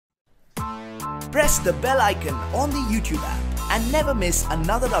press the bell icon on the YouTube app and never miss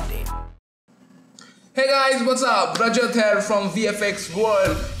another update. Hey guys, what's up? Rajat here from VFX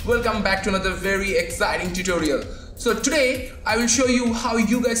World. Welcome back to another very exciting tutorial. So today I will show you how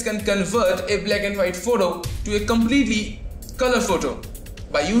you guys can convert a black and white photo to a completely color photo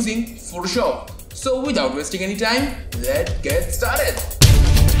by using Photoshop. So without wasting any time, let's get started.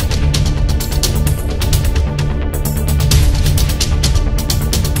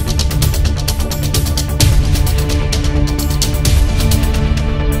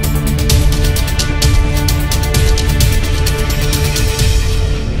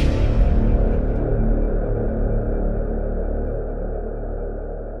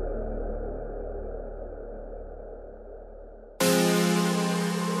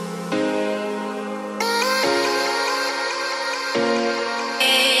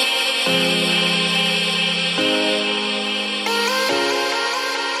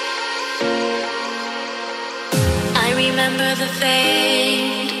 Remember the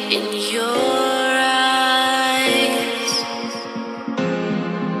fade in your eyes.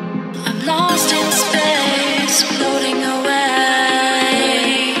 I'm lost in space, floating away.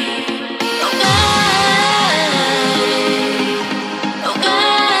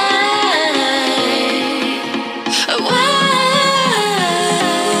 Away.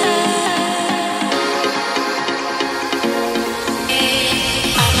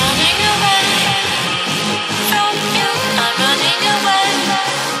 I'm running away from you. I'm running away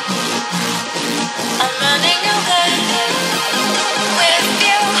with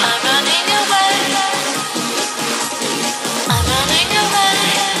you. I'm running away. I'm running away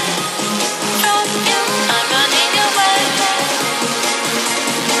from you. I'm running away.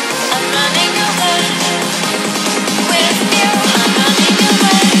 I'm running away with you. I'm running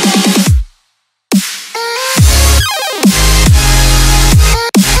away.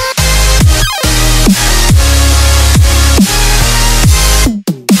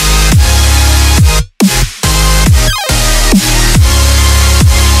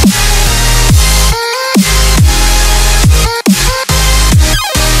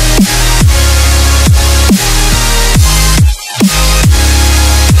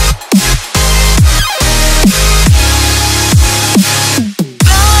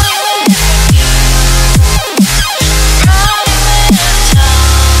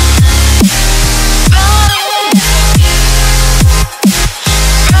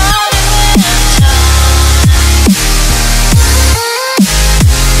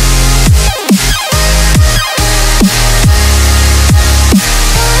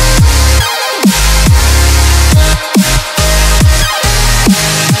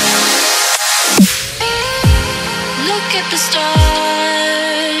 Look at the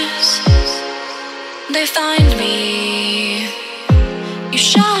stars, they find me. You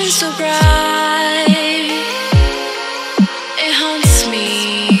shine so bright, it haunts me.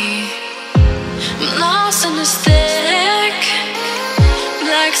 I'm lost in this thick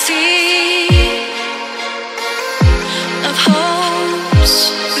black sea of hopes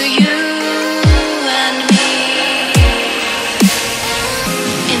for you and me.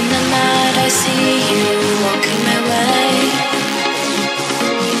 In the night I see you walking my way,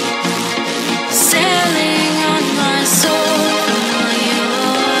 sailing on my soul, on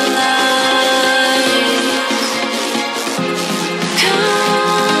your light.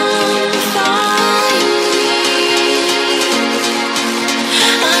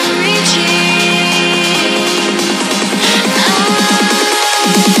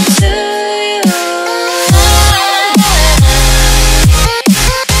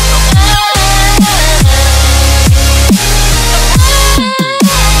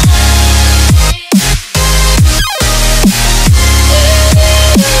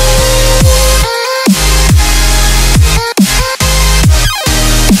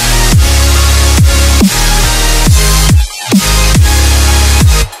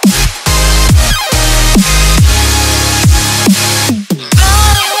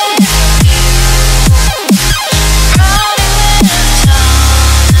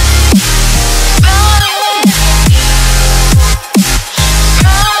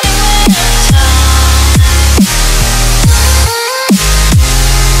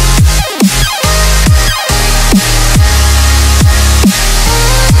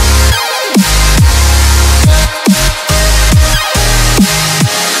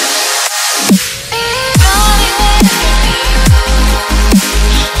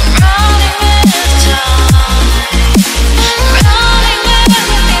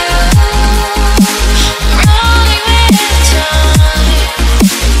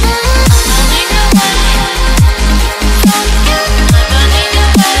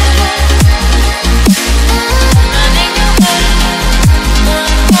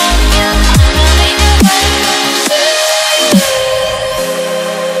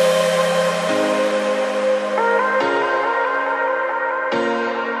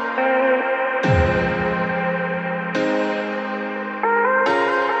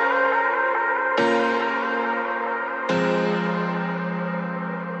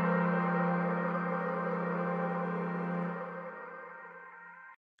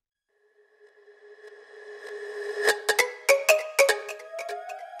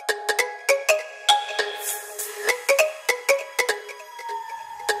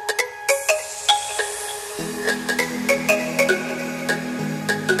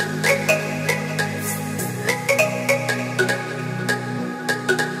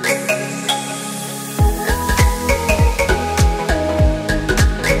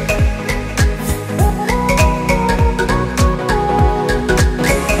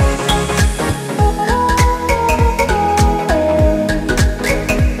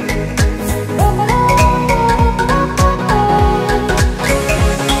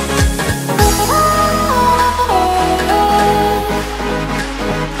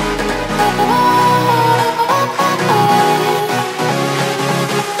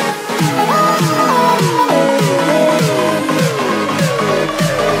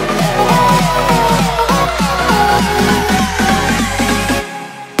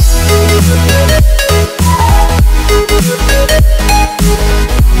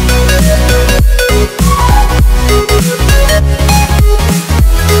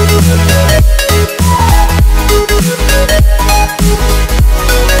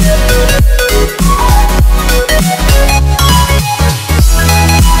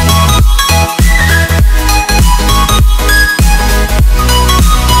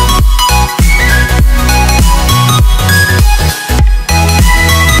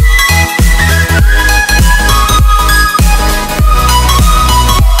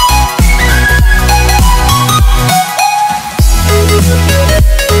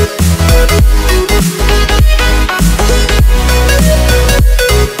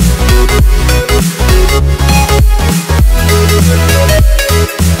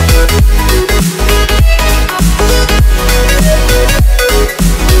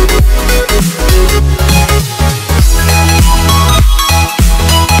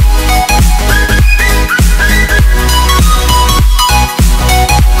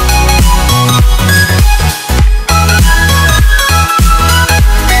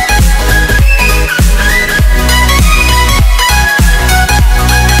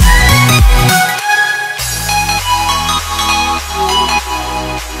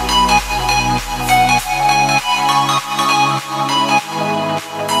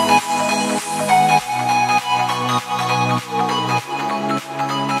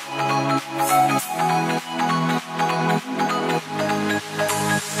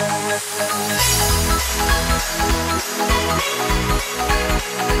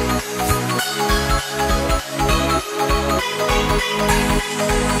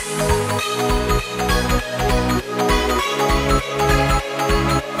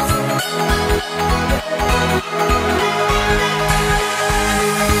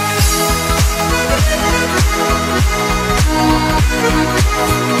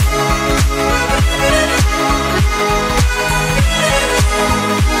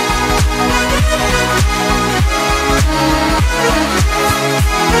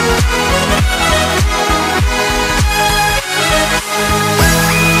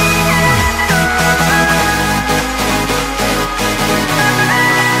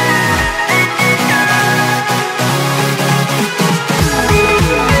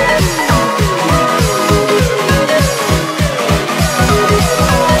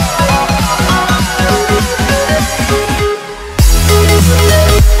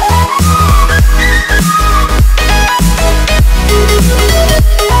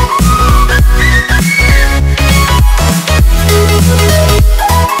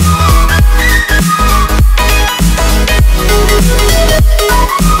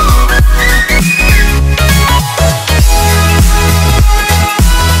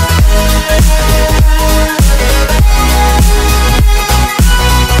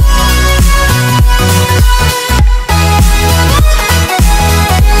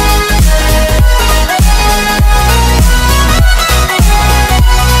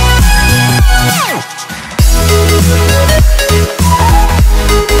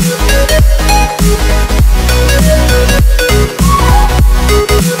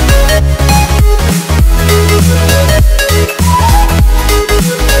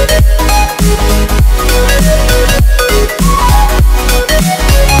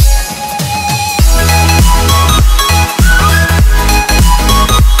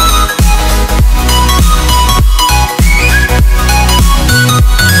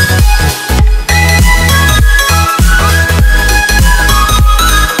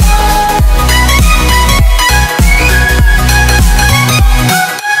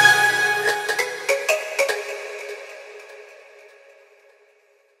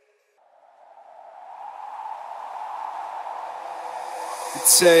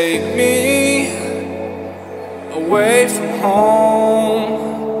 Take me away from home.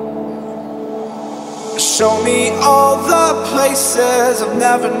 Show me all the places I've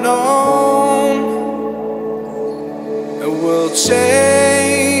never known, and we'll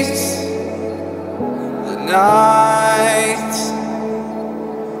chase the night,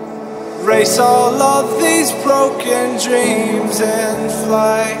 race all of these broken dreams in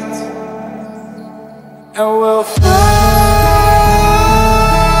flight, and we'll fly.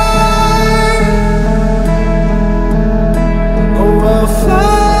 We'll fly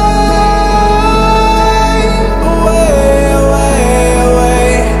away, away, away.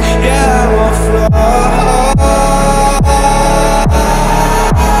 Yeah, we'll fly.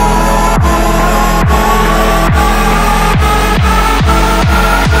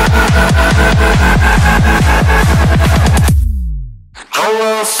 I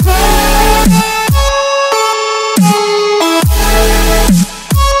will fly.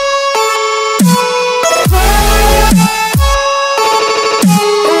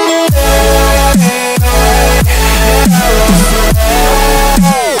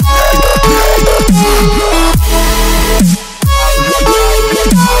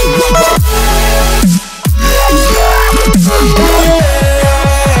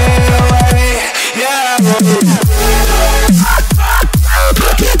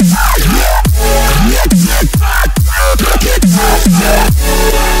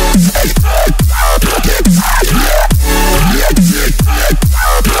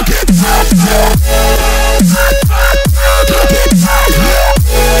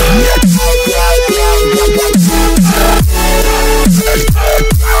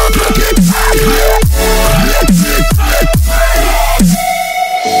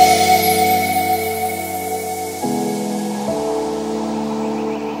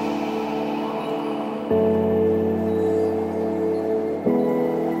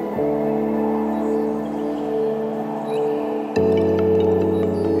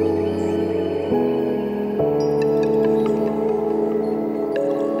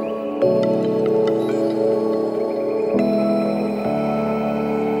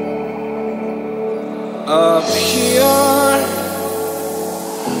 Up here,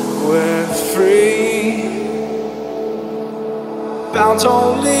 we're free, bound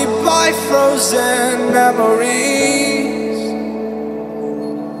only by frozen memories,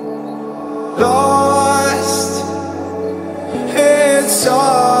 lost in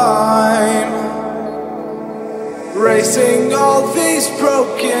time, racing all these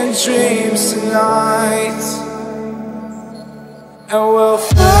broken dreams tonight, and we'll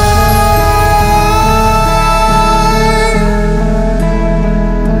fly.